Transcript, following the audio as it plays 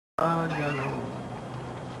Janam.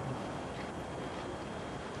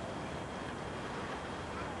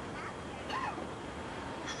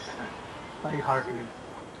 I heartily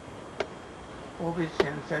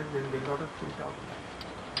obeisances in the lotus feet of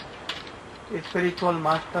a spiritual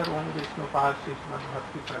master Om Vishnu Pad Srimad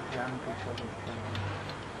Bhaktivedanta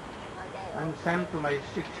and sent to my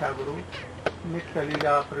Shiksha Guru Nitya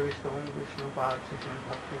Leela Pravishta Om Vishnu Pad Srimad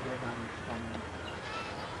Bhaktivedanta.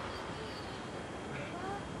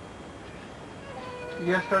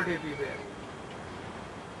 Yesterday we were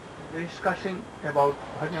discussing about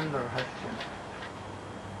Bhajan Rahasya.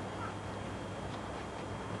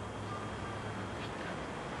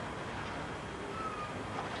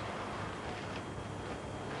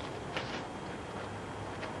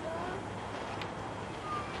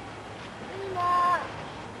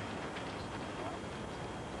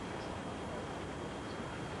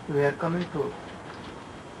 We are coming to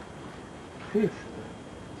fifth.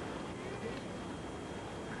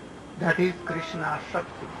 That is Krishna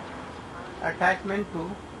Shakti, attachment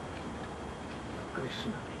to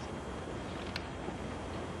Krishna.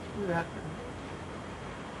 We have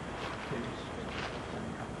finished,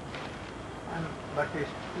 but it's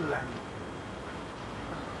still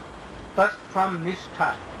first from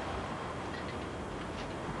Nishtha,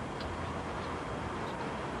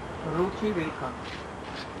 Ruchi will come,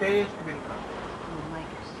 taste will come.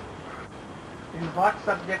 In what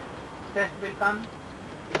subject taste will come?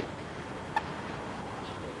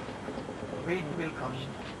 Weight will come.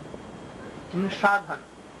 In sadhana.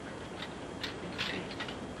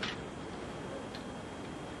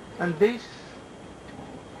 And this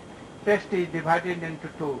test is divided into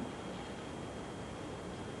two.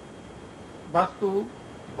 Vastu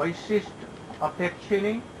Vaishisht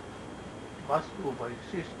Apekshini, Vastu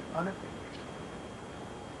Vaishisht Anapekshini.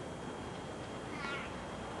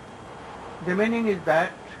 The meaning is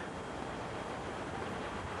that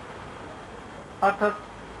after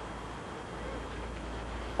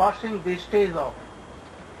passing the stage of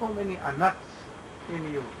so many anats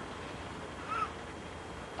in you,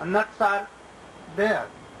 anats are there,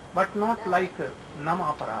 but not like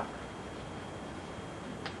namaparad.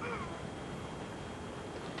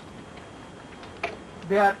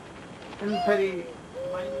 They are in very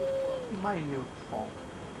minute form.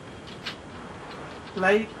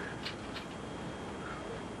 Like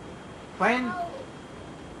when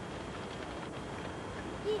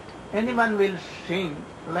anyone will sing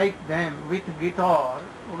like them with guitar,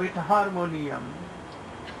 with harmonium,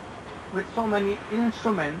 with so many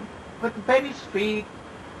instruments, with very sweet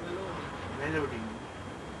melody,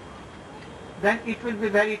 then it will be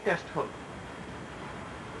very tasteful.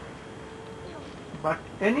 But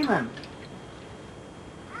anyone,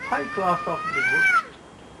 high class of the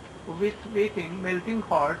book, with beating, melting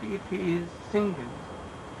heart, if he is singing,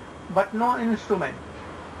 but no instrument,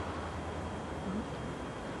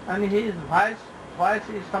 and his voice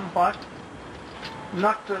is somewhat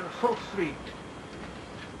not so sweet,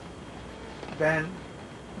 then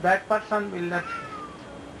that person will not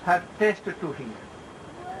have taste to him.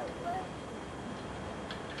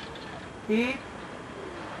 If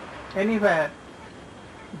anywhere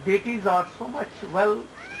deities are so much well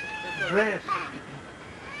dressed,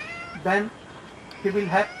 then he will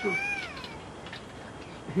have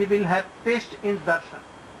taste in darshan.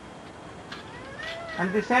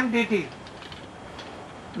 And the same deity,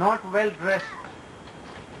 not well dressed,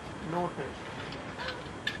 no taste.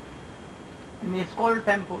 In ISKCON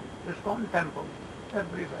temple,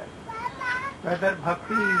 everywhere, whether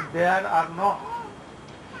bhakti is there or not,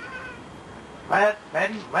 were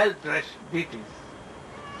very well dressed deities.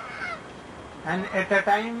 And at a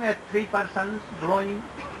time, three persons blowing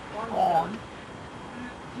on,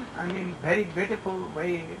 and in very beautiful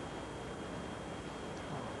way,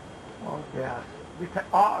 they are with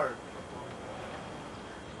art,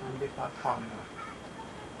 and the performer,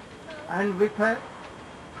 and with a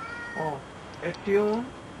tune,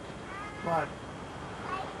 what?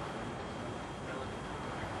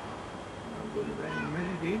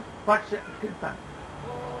 Melody. What's kirtan?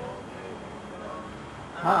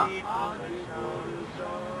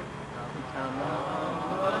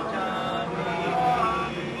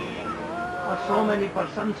 So many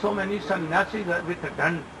persons, so many sannyasis with a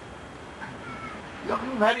dand,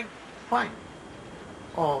 looking very fine.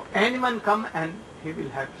 Oh, anyone come and he will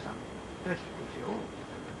have some taste to say,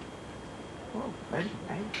 oh, very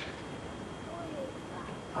nice.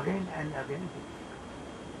 Again and again.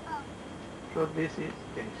 So this is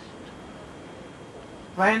taste.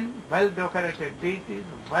 When well decorated deities,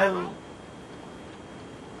 well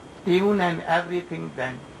tuned and everything,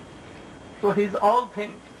 then so his all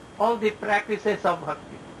things, all the practices of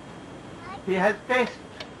bhakti he has taste,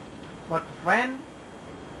 but when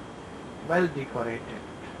well decorated.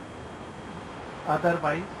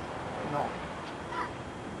 Otherwise, no.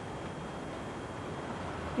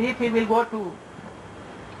 If he will go to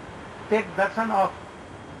take darshan of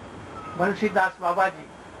Bansidas Babaji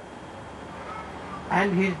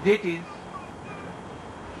and his deities,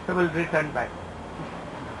 he will return back,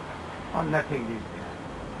 or nothing is there.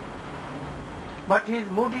 But his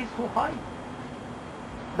mood is so high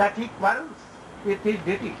that he quarrels with his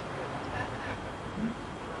deity.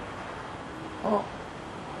 Oh,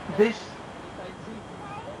 this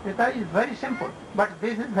Pita is very simple, but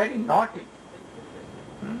this is very naughty.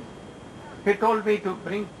 He told me to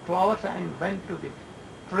bring flowers and went to the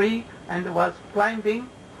tree and was climbing,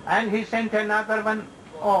 and he sent another one,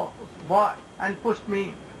 oh boy, and pushed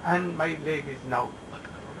me, and my leg is now.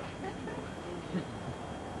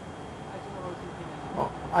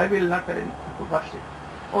 Oh, I will not worship.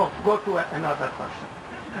 Oh, go to another person.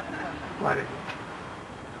 What is it?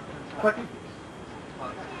 What is it?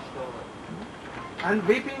 And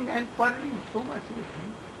weeping and quarreling so much with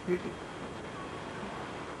him. It is.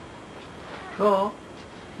 So,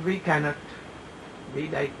 we cannot be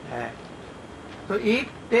like that. So, if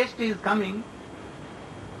taste is coming,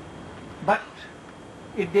 but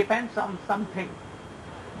it depends on something,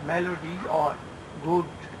 melody or good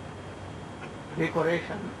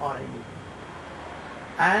decoration or anything.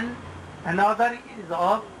 And another is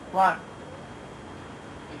of what?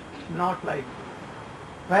 Not like this.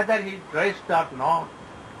 Whether he is dressed or not.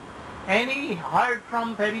 Any heard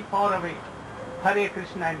from very far away, Hare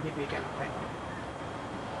Krishna, and he became thankful.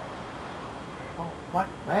 Oh, what?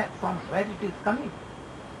 Where? From where it is coming?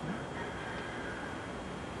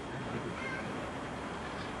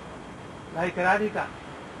 Like Radhika.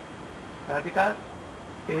 Radhika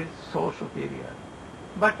is so superior.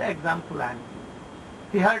 But example I am giving.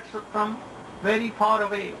 He heard from very far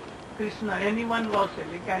away, Krishna, anyone was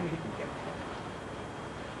telling, and he became thankful.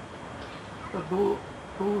 So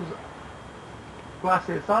those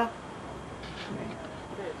classes of snake.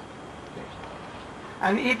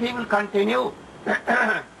 And if he will continue,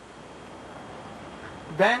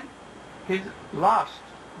 then his last,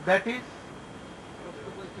 that is,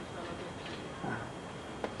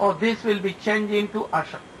 this will be changed into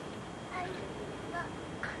Ashakti.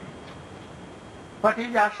 What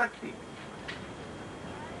is Ashakti?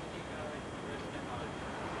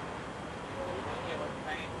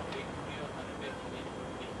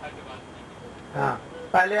 हाँ,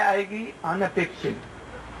 पहले आएगी अनपेक्षित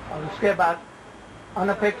और उसके बाद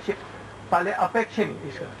अनपेक्षित, पहले अपेक्षित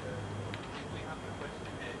इसका।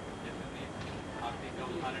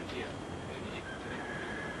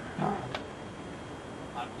 हाँ।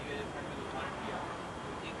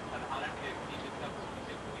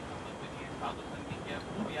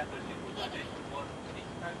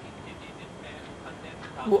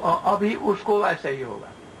 अभी उसको ऐसा ही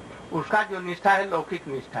होगा। उसका जो निष्ठा है लौकिक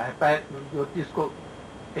निष्ठा है, जो जिसको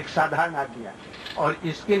एक साधारण आ दिया, और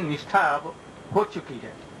इसकी निष्ठा अब हो चुकी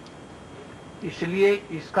है, इसलिए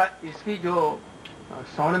इसकी जो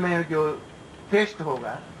स्वर्ण में जो टेस्ट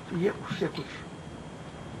होगा ये उससे कुछ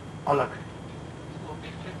अलग है।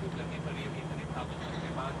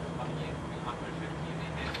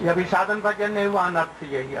 ये अभी साधन भजन नहीं हुआ, अनर्थ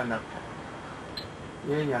यही अनर्थ है,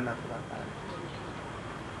 यही अनर्थ रहता है।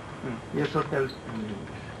 ये सोचल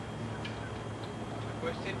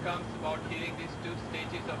question comes about hearing these two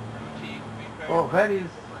stages of ruchi. Oh, where is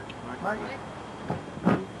my...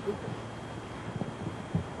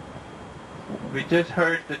 We just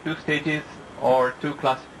heard the two stages or two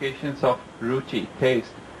classifications of ruchi,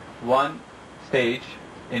 taste. One stage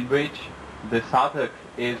in which the sadhak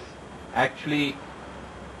is actually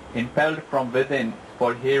impelled from within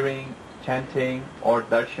for hearing, chanting or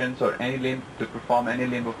darshans or any limb to perform any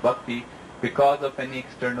limb of bhakti because of any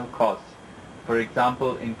external cause. For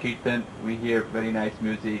example, in Kirtan, we hear very nice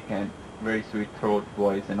music and very sweet throat,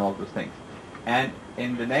 voice and all those things. And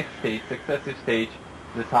in the next stage, successive stage,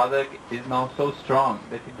 the sadhak is now so strong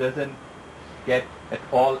that he doesn't get at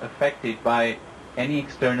all affected by any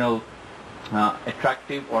external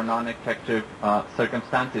attractive or non-attractive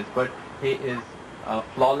circumstances, but he is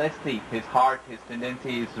flawlessly, his heart, his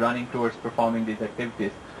tendency is running towards performing these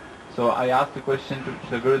activities. So I asked the question to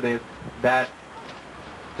Sri Gurudev that,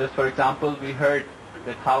 just for example, we heard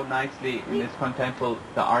that how nicely in ISKCON temple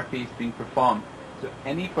the arti is being performed. So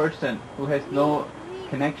any person who has no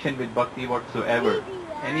connection with bhakti whatsoever,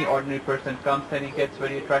 any ordinary person comes and he gets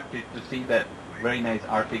very attracted to see that very nice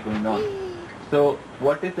arti going on. So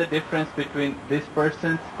what is the difference between this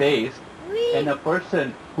person's taste and a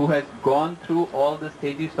person who has gone through all the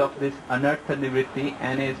stages of this anartha nivritti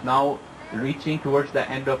and is now reaching towards the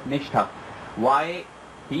end of Nishtha, why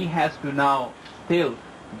he has to now still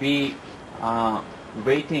be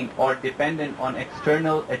waiting or dependent on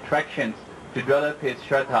external attractions to develop his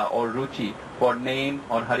Shraddha or Ruchi for name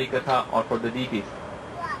or Harikatha or for the deities?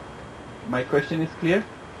 My question is clear?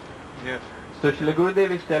 Yes. So Srila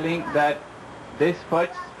Gurudev is telling that this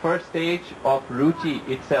first stage of Ruchi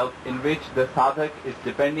itself, in which the sadhak is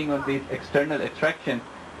depending on these external attractions,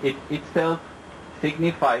 it itself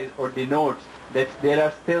signifies or denotes that there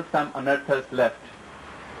are still some anarthas left.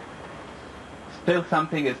 Still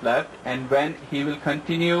something is left, and when he will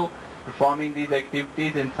continue performing these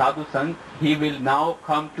activities in sadhu sang, he will now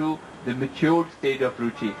come to the matured stage of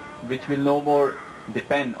Ruchi, which will no more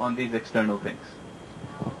depend on these external things.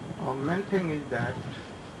 Main thing is that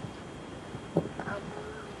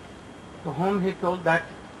to whom he told that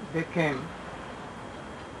they came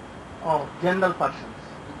general persons.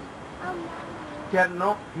 Here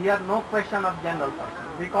no question of general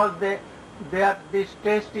persons, because this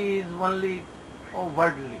taste is only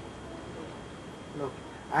worldly. Look,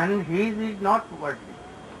 and he is not worldly.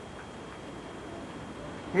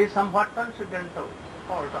 He is somewhat transcendental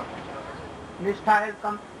also. Nishtha has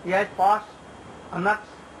come, he has passed anarthas,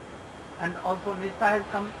 and also Nishtha has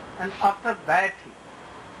come, and after that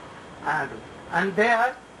and they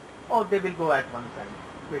are, they will go at one time,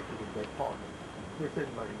 quickly they fall. This is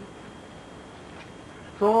very good.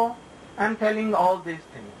 So, I am telling all these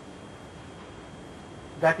things,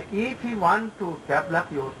 that if you want to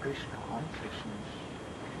develop your Krishna consciousness,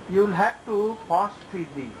 you will have to pass through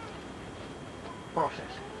the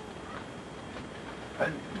process.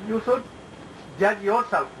 And you should judge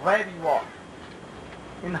yourself where you are,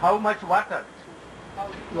 in how much water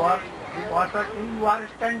you are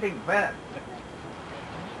standing, where?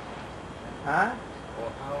 Huh? Or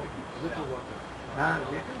how little water.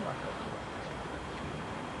 Little water.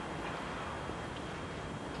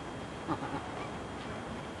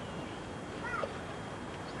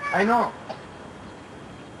 I know.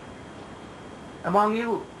 Among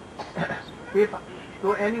you, if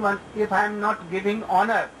to anyone, if I am not giving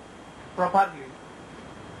honor properly,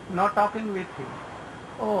 not talking with him,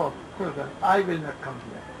 I will not come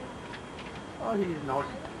here. He is not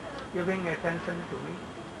giving attention to me.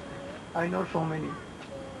 I know so many.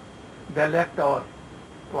 They left our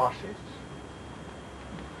classes.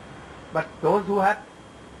 But those who have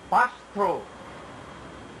passed through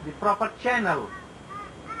the proper channel,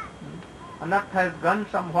 Anartha has gone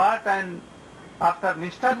somewhat, and after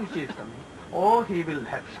Nishtha which is coming, he will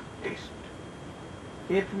have some taste.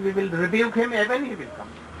 If we will rebuke him, even he will come.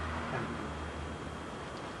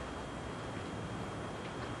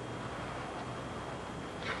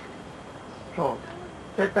 So,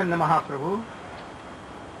 Chaitanya Mahaprabhu,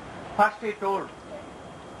 first he told,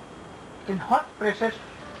 in what process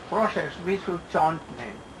we should chant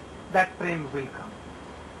name, that prem will come.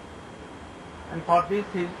 And for this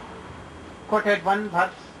he quoted one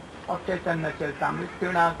verse of Chaitanya Charitamrita,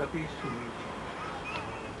 Tina Gapi Sumiti.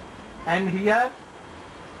 And here,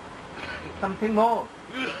 something more.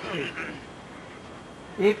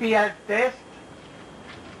 If he has taste,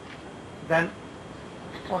 then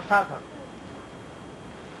sadhak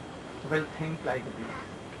will think like this.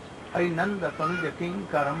 Ainanda tanuja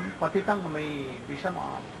kinkaram patitang mai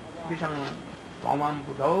vishamam swamam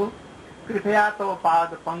buddho kripayato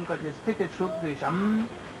pad pankaj sthiti shuddhisham.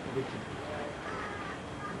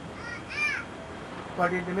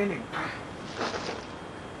 What is the meaning?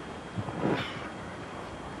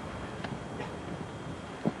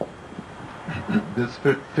 This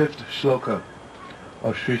fifth shloka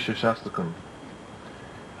of Sri Shastakam.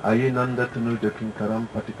 Ayinanda tanuja kinkaram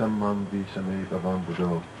patitam mam vishame bhavam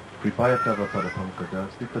buddho kripayatava parapankada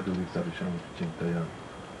stitaduli sarisham chintaya.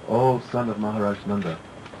 O son of Maharaj Nanda,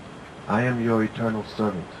 I am your eternal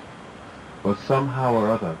servant, but somehow or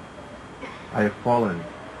other I have fallen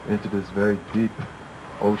into this very deep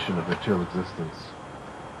ocean of material existence.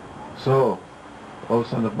 So, O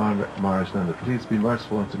son of Maharaj Nanda, please be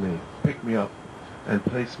merciful unto me, pick me up, and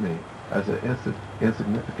place me as an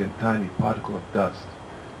insignificant tiny particle of dust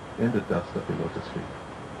in the dust of the lotus feet.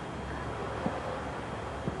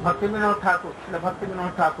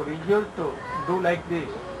 Bhaktivedanta Thakur, he used to do like this.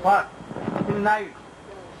 What? In night,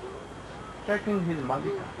 taking his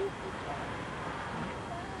malika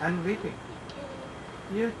and weeping.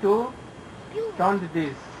 He used to chant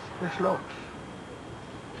the slokas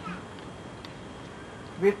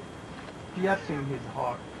with tears in his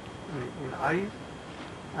heart, in eyes,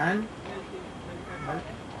 and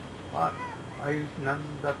melting. What?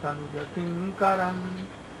 Ainanda tanuja kinkaram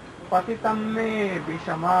patitam me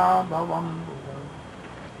vishama bhavam buddha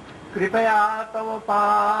कृपया तव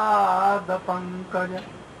पाद पंकज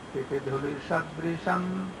धूलि सदृशं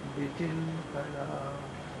विचिन्तय.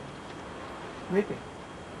 Meeting.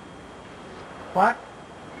 What?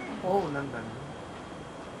 Oh, Nandan,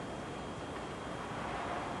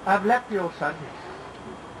 I have left your service.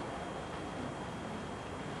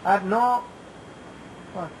 I have no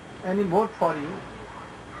any mood for you.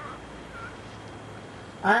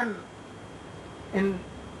 I am in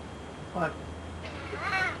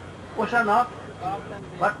ocean of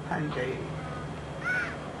birth and day.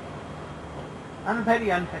 I am very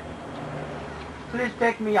unhappy. Please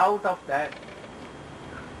take me out of that,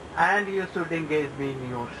 and you should engage me in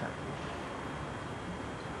your service.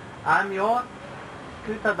 I am your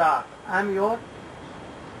Kritadas. I am your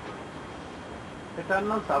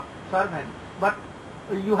eternal servant. But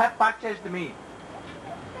you have purchased me.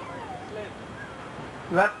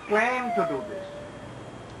 You have claimed to do this.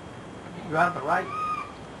 You have the right.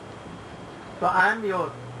 So I am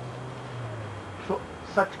your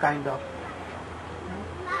such kind of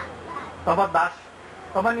Tava das,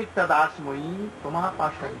 Tava nitya das moi, Tama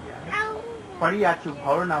pasariya, Pariyachu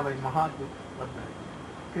bhavarna vai mahadu vadhari,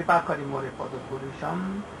 Kripa kari more pada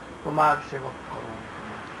purisham, Tomar sevak karo.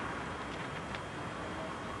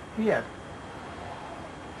 Here,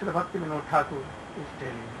 Srila Bhaktivedanta Thakur is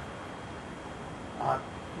telling, or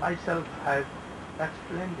myself has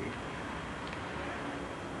explained it.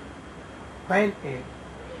 When a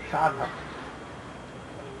sadhak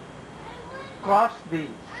crosses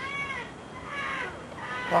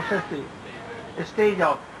the stage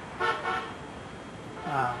of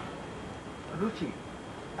ruchi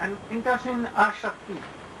and enters in ashakti,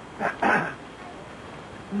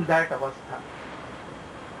 in that avastha,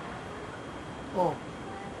 oh,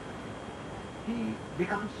 he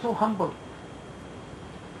becomes so humble,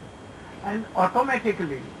 and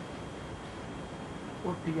automatically,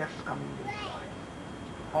 oh, tears come in his eyes,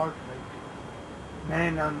 heart like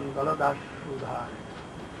Nayanam Galadas Sudhar,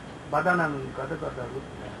 Badanam Gadagada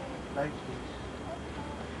Rudra, like this.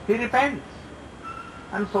 He repents,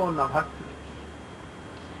 and so Nabhakti.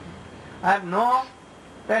 I have no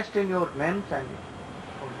taste in your names and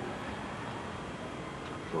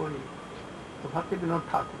so Bhaktivedanta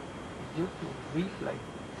Thakur used to weep like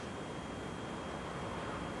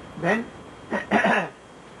this. Then,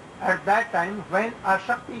 at that time, when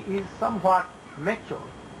Ashakti is somewhat mature,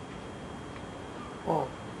 oh,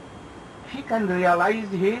 he can realize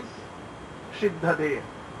his Siddhadev,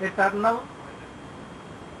 eternal.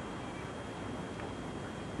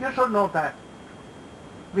 You should know that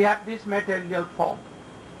we have this material form,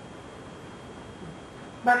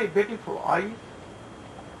 very beautiful eyes,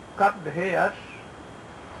 curved hairs,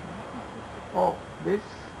 oh, this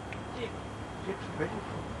cheeks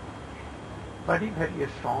beautiful, body very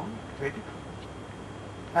strong, beautiful.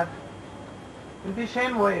 And in the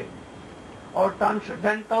same way, our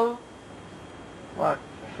transcendental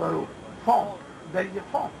Swarup, form, there is a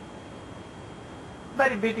form,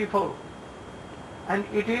 very beautiful, and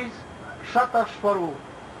it is Sata Swarup,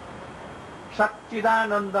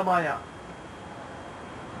 Satchidanandamaya.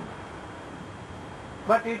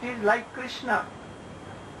 But it is like Krishna.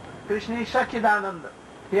 Krishna is Satchidananda.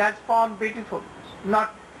 He has form beautiful,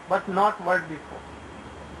 but not worldly form.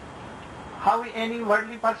 How any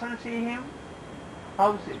worldly person see him?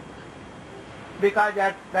 How see? Because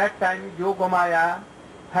at that time Yogamaya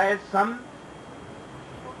has some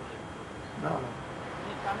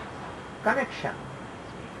connection.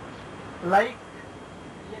 Like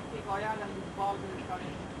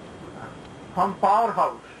from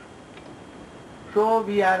powerhouse. So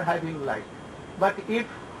we are having light. But if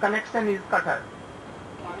connection is cut off,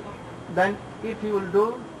 then if you will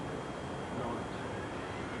do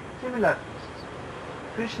similar.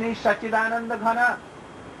 Krishna is Satchidananda Ghana.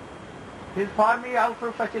 His form is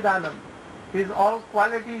also Satchidananda. His all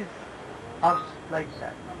qualities are like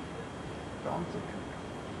that.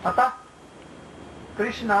 Atah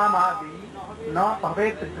Krishna Madi na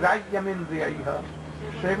bhavet grahyamindriyaiha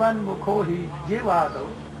sevan mukho hi jivado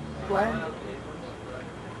swayam.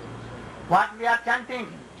 What we are chanting,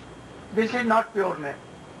 this is not pure name.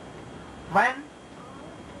 When,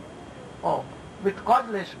 oh, with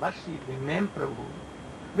causeless mercy, the name Prabhu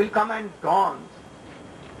will come and dawns,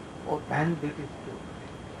 oh, then this is pure.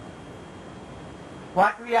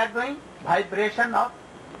 What we are doing? Vibration of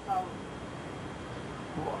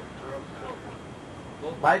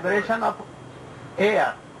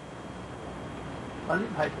air, only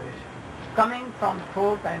vibration, coming from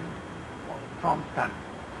throat and from tongue.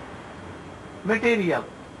 Material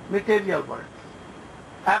words,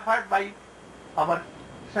 effort by our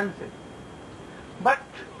senses. But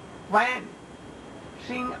when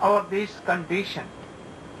seeing our this condition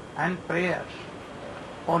and prayers,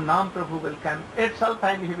 oh Nam Prabhu will come itself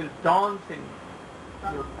and he will dance in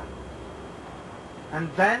your tongue. And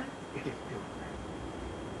then it is pure name.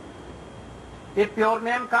 If pure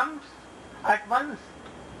name comes, at once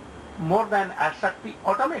more than asakti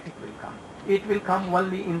automatic will come. It will come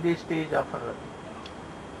only in the stage of rati.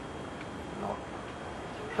 No.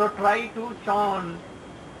 So try to chant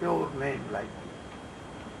pure name like this.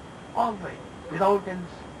 Always, without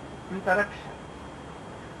interruption.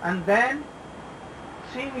 And then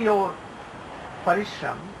sing your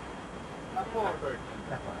parishram, effort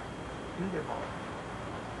in the body.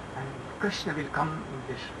 And Krishna will come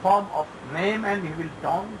in this form of name and he will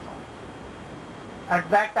dance on. At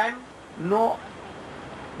that time, no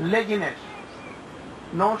laziness,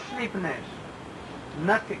 no sleepiness,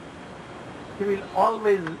 nothing. He will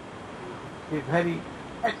always be very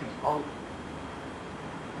active. Always.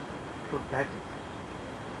 So that is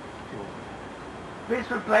pure. We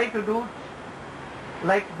should try to do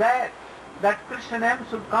like that Krishna name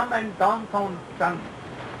should come and dance on tongue.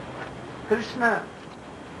 Krishna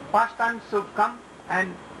pastime should come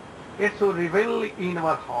and it should reveal in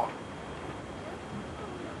our heart.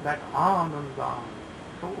 That Ananda,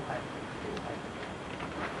 so happy, so happy.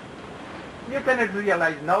 You cannot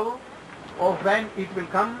realize now or when it will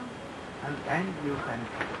come, and then you can.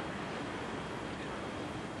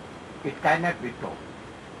 It cannot be told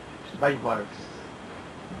by words.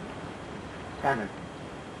 Cannot be.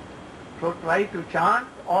 So try to chant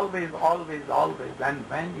always, always, always, and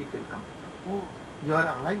when it will come. Oh, you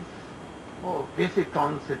are alive. Oh, this is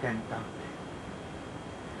transcendental.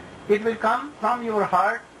 It will come from your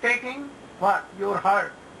heart, taking what? Your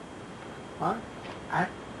heart. Huh? And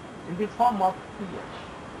in the form of tears.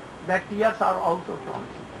 That tears are also transcendental.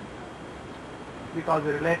 Because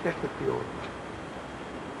related to pure.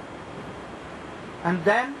 And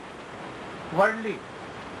then, worldly,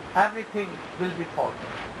 everything will be false.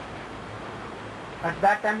 At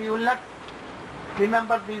that time you will not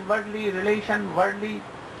remember these worldly relation, worldly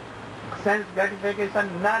sense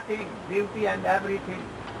gratification, nothing, beauty and everything.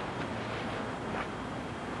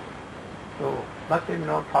 So,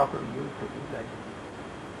 Bhaktivedanta Thakur used to do like this.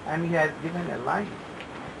 And he has given a line.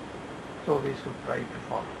 So we should try to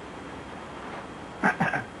follow.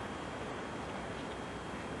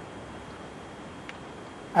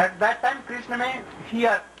 At that time Krishna may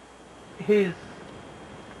hear his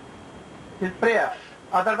prayers,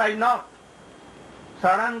 otherwise not.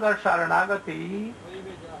 Saranga Saranagati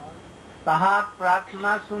Tahar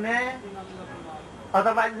Prarthana Sune,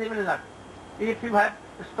 otherwise he will not. If you have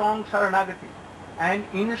strong Saranagati, and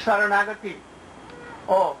in Saranagati,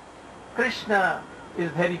 oh, Krishna is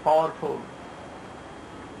very powerful.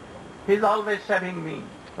 He is always saving me,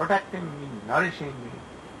 protecting me, nourishing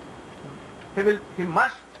me. He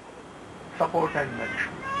must support and nourish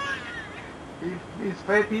me. If his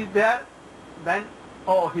faith is there, then,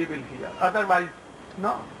 oh, he will hear. Otherwise,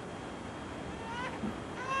 no.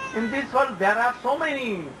 In this world, there are so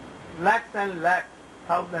many lakhs and lakhs,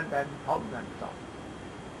 thousands and thousands of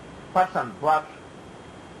persons who are,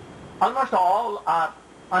 almost all are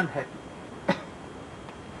unhappy.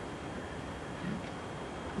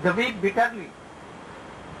 They weep bitterly.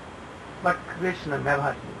 But Krishna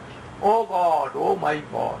never hears. Oh God, oh my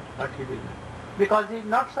God, but he will not. Because he is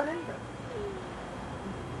not surrendered.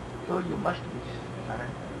 So you must be surrendered.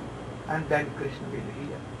 And then Krishna will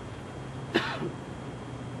hear.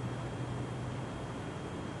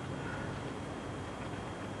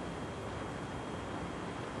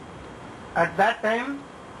 At that time,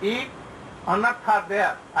 if anarthas are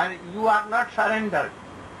there and you are not surrendered,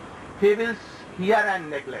 he will hear and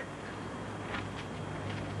neglect.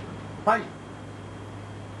 Why?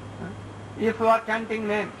 If you are chanting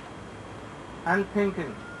name and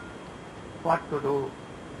thinking what to do,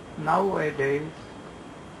 nowadays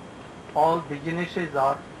all businesses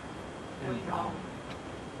are in down.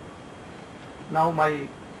 Now my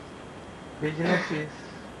business is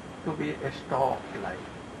to be a stock like,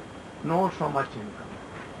 no so much income.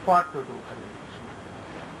 What to do?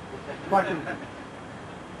 What to do?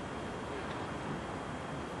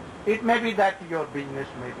 It may be that your business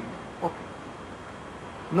may be okay.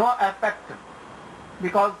 No effect,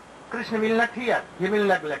 because Krishna will not hear, he will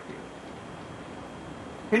neglect you.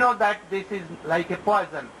 He knows that this is like a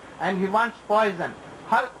poison, and he wants poison.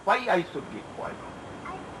 Why I should give poison?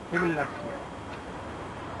 He will not hear.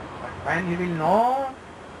 But when he will know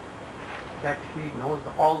that he knows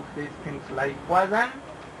all these things like poison,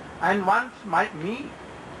 and wants me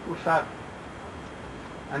to serve,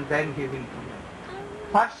 and then he will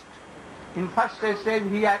hear. In first stage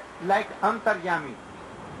he acts like Antaryami.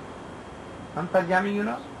 Antaryami, you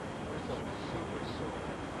know?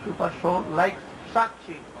 Super soul, like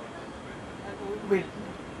Sakshi, which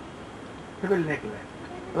he will neglect.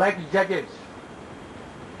 Like judges,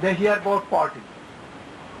 they hear both parties,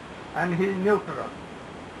 and he is neutral.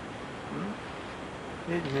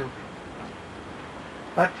 He is neutral.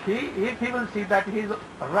 But if he will see that he is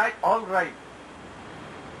right, all right,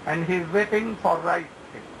 and he is waiting for right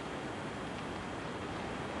thing,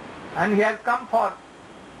 and he has come for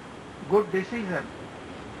good decision,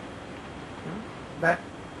 that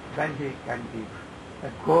then he can give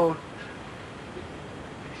a good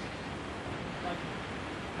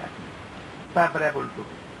favorable to him.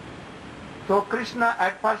 So Krishna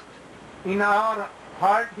at first in our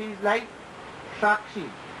heart he is like Sakshi,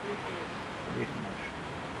 witness.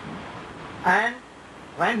 And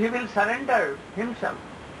when he will surrender himself,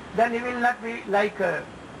 then he will not be like a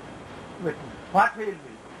witness. What he will be?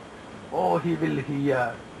 Oh, he will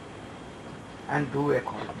hear and do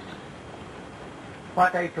accordingly.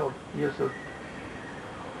 What I told you should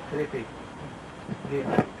repeat.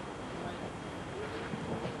 Repeat.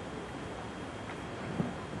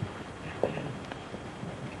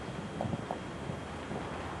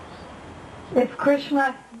 If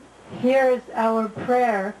Krishna hears our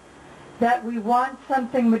prayer that we want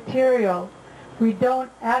something material, we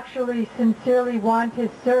don't actually sincerely want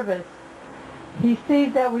his service. He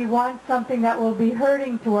sees that we want something that will be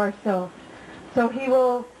hurting to ourselves. So he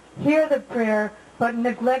will hear the prayer but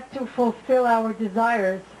neglect to fulfill our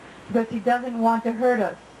desires because he doesn't want to hurt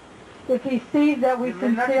us. If he sees that we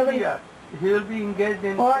sincerely... He will be engaged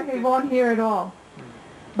in... Or he won't hear at all.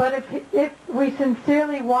 But if we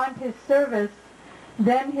sincerely want his service,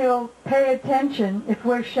 then he'll pay attention if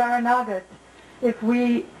we're Sharanagat. If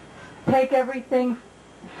we take everything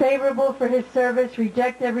favorable for his service,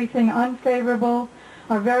 reject everything unfavorable,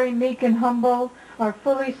 are very meek and humble, are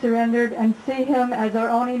fully surrendered, and see him as our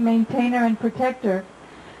only maintainer and protector,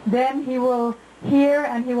 then he will hear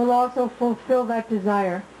and he will also fulfill that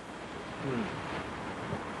desire.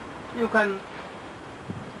 You can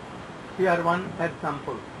hear one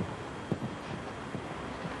example.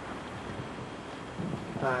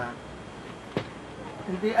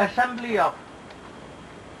 In the assembly of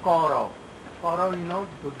Kaurav, you know,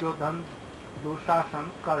 Duryodhan, Dushasan,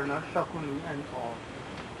 Karna, Shakuni and all.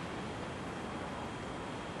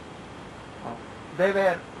 They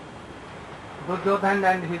were, Duryodhan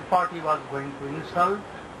and his party was going to insult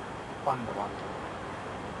Pandavas.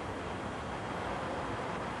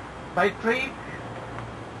 By trick,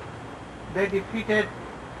 they defeated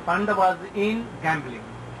Pandavas in gambling.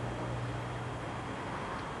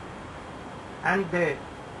 And they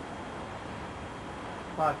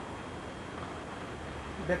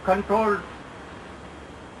controlled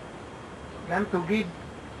them to give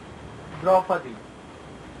Draupadi.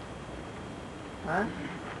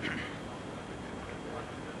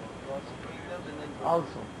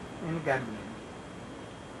 Also in gambling.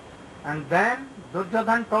 And then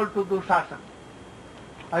Duryodhan told to Dushasan,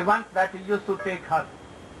 I want that you should take her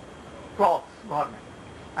clothes, garment,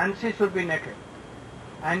 and she should be naked.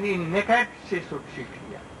 And in naked she should sit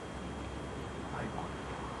here. I want.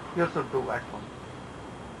 You should do at home.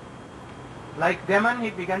 Like Demon he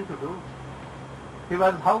began to do. He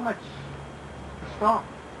was how much strong?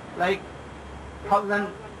 Like 1,000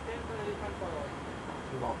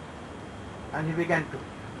 long. And he began to.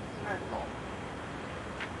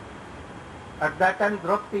 At that time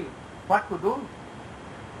Draupadi, what to do?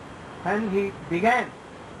 When he began,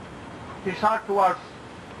 he saw towards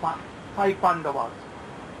 5 Pandavas,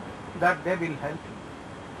 that they will help him.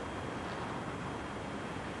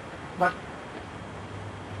 But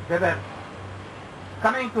they were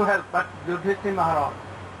coming to help, but Yudhishthira Maharaj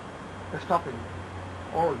stopping.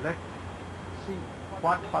 Oh, let's see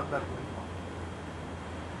what further going on.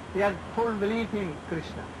 He had full belief in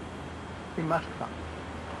Krishna. He must come.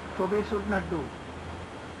 So we should not do.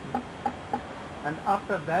 And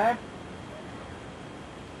after that,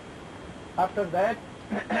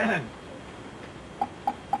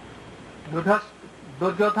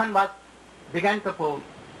 Duryodhan began to pull.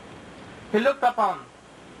 He looked upon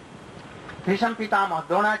Bhishma Pitama,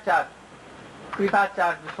 Dronacharya,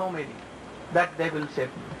 Kritacharya, so many, that they will save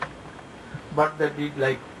me. But they did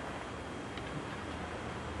like,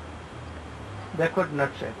 they could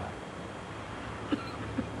not save her.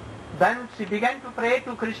 Then she began to pray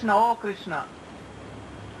to Krishna, oh Krishna.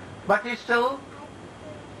 But still,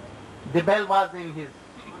 the bell was in his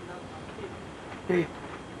teeth.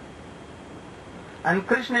 And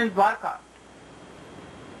Krishna in Dwarka,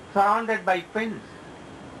 surrounded by twins.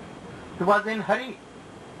 He was in hurry.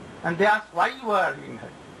 And they asked, why you are in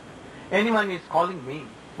hurry? Anyone is calling me.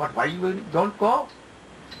 But why you don't go?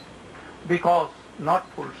 Because not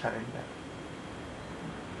full surrender.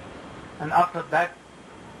 And after that,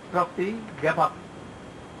 Draupadi gave up.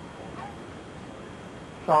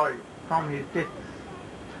 Sorry, from his teeth.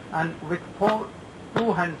 And with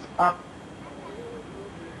two hands up,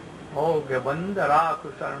 Oh Gavandara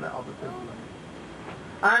Kusarana Abhutavani.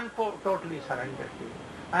 And totally surrendered to him.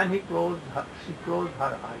 And she closed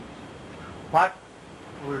her eyes. What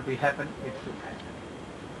will be happen? It should happen.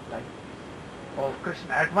 Like, oh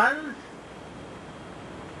Krishna, at once,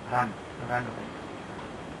 run away.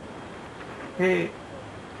 He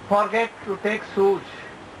forget to take shoes,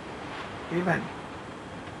 even,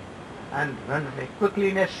 and run away. Quickly,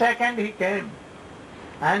 in a second he came,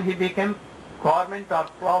 and he became garment or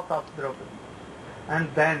cloth of Draupadi.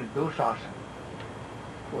 And then Dushasana,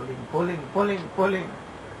 pulling.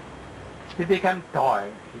 He became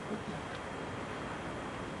toy. He could not.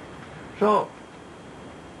 So,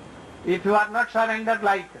 if you are not surrendered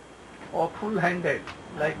like, or full-handed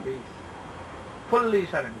like this, fully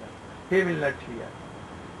surrendered, he will not fear.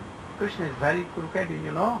 Krishna is very crooked,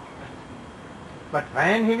 you know. But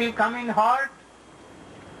when he will come in heart,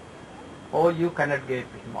 oh, you cannot get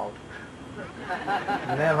him out.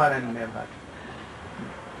 Never and never.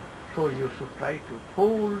 So you should try to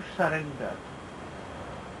full surrender.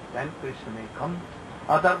 Then Krishna may come.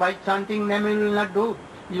 Otherwise chanting name you will not do.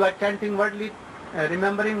 You are chanting worldly,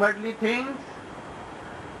 remembering worldly things.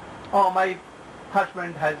 Oh, my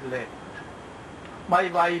husband has left. My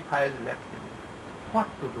wife has left me. What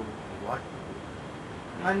to do?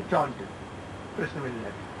 And chanted. Krishna will let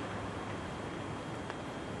you.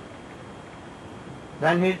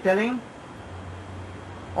 Then he is telling,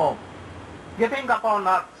 oh, getting upon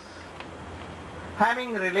earth,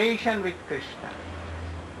 having relation with Krishna.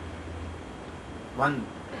 One,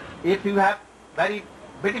 if you have very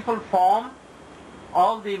beautiful form,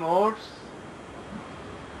 all the modes,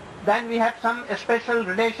 then we have some special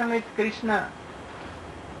relation with Krishna.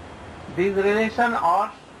 These relations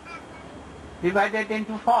are divided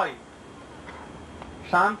into 5.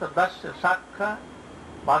 Shanta, Dasya, Sakha,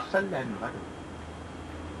 Vatsalya and Madhu.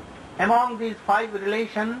 Among these 5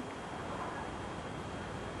 relations,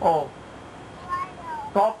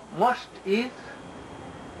 topmost is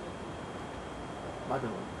Madhu.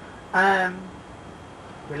 I am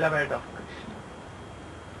beloved of Krishna.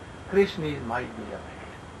 Krishna is my beloved.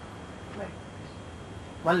 Like this.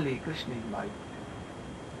 Only Krishna is my beloved.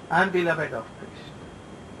 I am beloved of Krishna.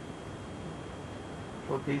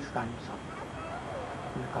 So these kinds of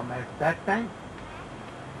will come at that time.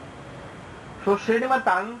 So Srimad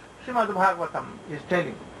Bhagavatam is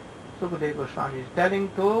telling, Sukadeva Goswami is telling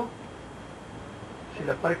to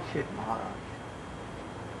Srila Parikshit Maharaj.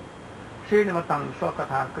 Srimad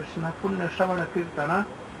Swakatha Krishna Punya Savana Kirtana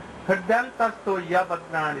Hridyantasto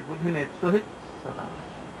Yabhadrani Buddhinet Suhit Sada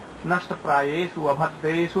Nasta Prayesu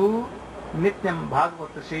Abhadresu Nityam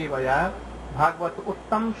Bhagavata Sevaya Bhagavata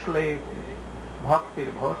Uttam Shlek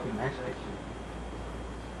Bhaktir Bhoti Nastasi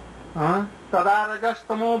Tada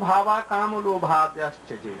Rajastamo Bhava Kamulo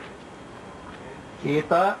Bhavyaschaje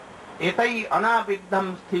Etai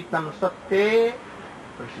Anabiddham Sthitam Satye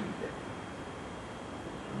Praside.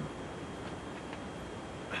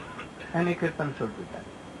 Any kirtan should be done.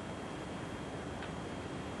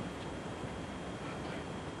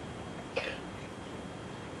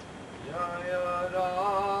 Jaya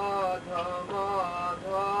Radha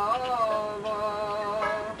Madhava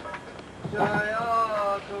Jaya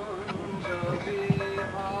Kunja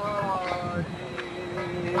Bihari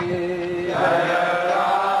Jaya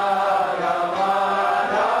Radha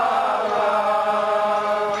Madhava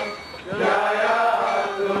Jaya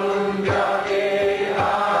Kunja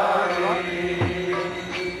Bihari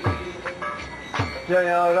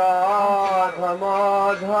Jaya Radha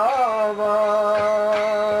Madhava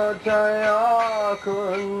Jaya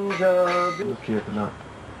Kunja Kirtana.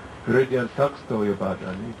 Hridyan Taksto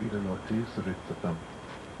Yabhadani Vidanoti Suritsatam.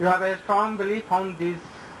 You have a strong belief on these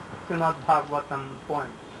Srimad Bhagavatam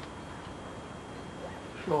poems,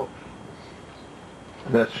 slokas.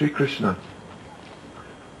 That Sri Krishna,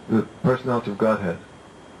 the personality of Godhead,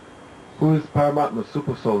 who is Paramatma,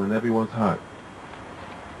 super soul in everyone's heart,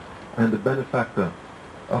 and the benefactor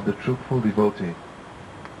of the truthful devotee,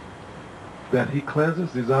 that he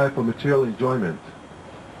cleanses desire for material enjoyment,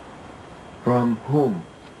 from whom?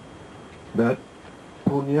 That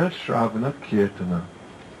Punya Shravana Kirtana,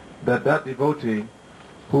 that devotee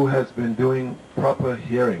who has been doing proper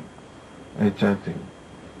hearing and chanting,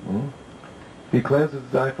 he cleanses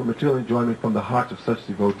desire for material enjoyment from the heart of such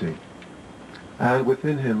devotee. And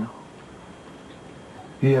within him,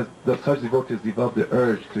 such devotee has developed the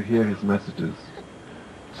urge to hear his messages.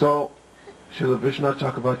 So, Srila Vishnu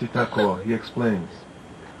Chakravarti Thakur, he explains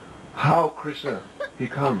how Krishna, he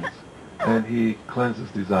comes and he cleanses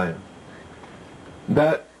desire.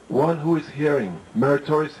 That one who is hearing,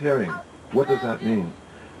 meritorious hearing, what does that mean?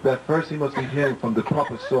 That first he must be hearing from the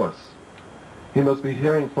proper source. He must be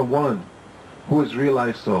hearing from one who is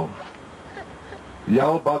realized soul.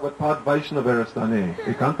 Yao Bhagavad Pad Vaishnavarastane,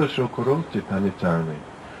 Ekanta Shokurum Chaitanya Charane.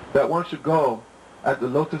 That one should go at the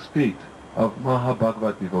lotus feet of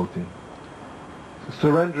Mahabhagavat devotee,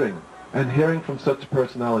 surrendering and hearing from such a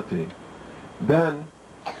personality. Then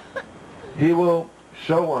he will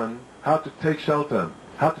show one how to take shelter,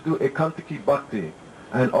 how to do ekantiki bhakti,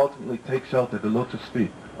 and ultimately take shelter at the lotus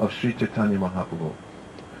feet of Sri Chaitanya Mahaprabhu.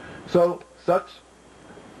 So such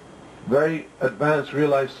very advanced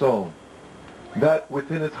realized soul, that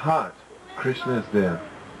within his heart Krishna is there.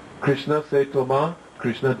 Krishna se Toma,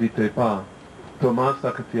 Krishna dite pa, Toma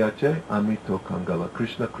sakatiache, amito kangala.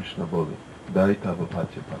 Krishna Krishna boli, daitava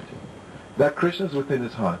pache pache. That Krishna is within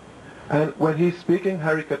his heart. And when he's speaking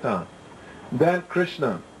Harikatha, then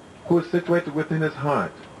Krishna, who is situated within his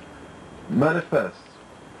heart, manifests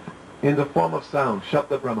in the form of sound,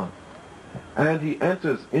 Shabda Brahma. And he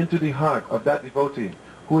enters into the heart of that devotee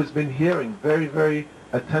who has been hearing very, very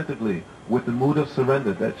attentively with the mood of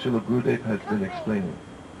surrender that Srila Gurudev has been explaining.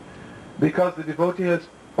 Because the devotee has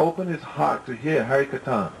opened his heart to hear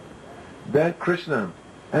Harikatha, then Krishna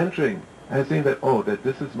entering and saying that, oh, that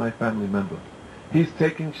this is my family member. He's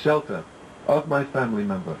taking shelter of my family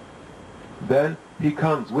member. Then he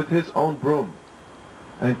comes with his own broom,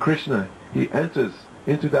 and Krishna, he enters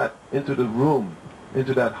into the room,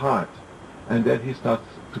 into that heart, and then he starts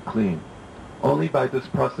to clean. Only by this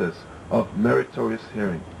process of meritorious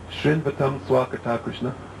hearing. Shrinvatam Swakata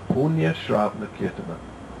Krishna Punya Shravana Kirtana.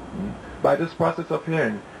 By this process of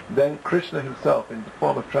hearing, then Krishna himself, in the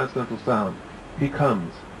form of transcendental sound, he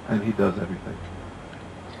comes and he does everything.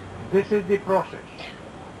 This is the process.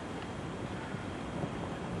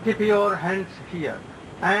 Keep your hands here,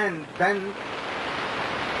 and then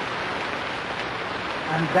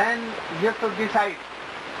you have to decide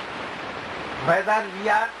whether we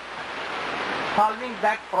are following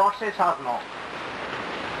that process or not.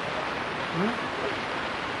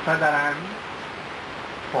 Whether I am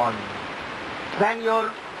following. Then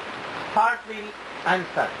your heart will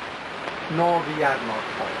answer, no, we are not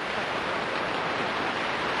following.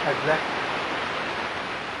 Exactly.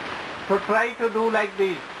 So try to do like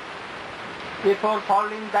this. Before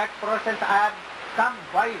following that process, I have come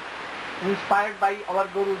by, inspired by our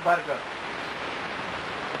Guru Varga,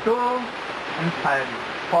 to inspire you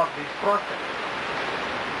for this process.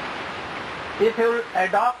 If you will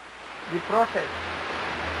adopt the process,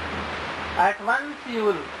 at once you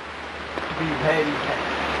will be very happy.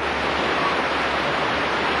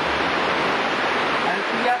 And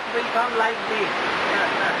tears will come like this.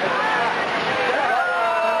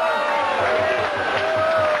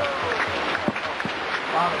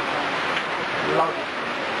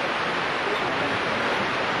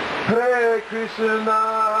 Hare Krishna,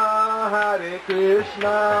 Hare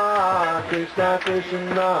Krishna, Krishna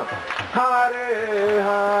Krishna, Hare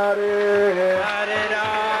Hare, Hare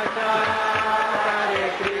Rama, Hare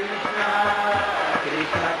Krishna,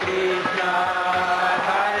 Krishna Krishna,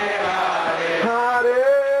 Hare Hare,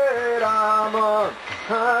 Hare Rama,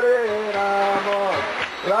 Hare Rama,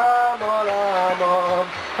 Rama Rama,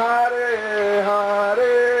 Hare Hare.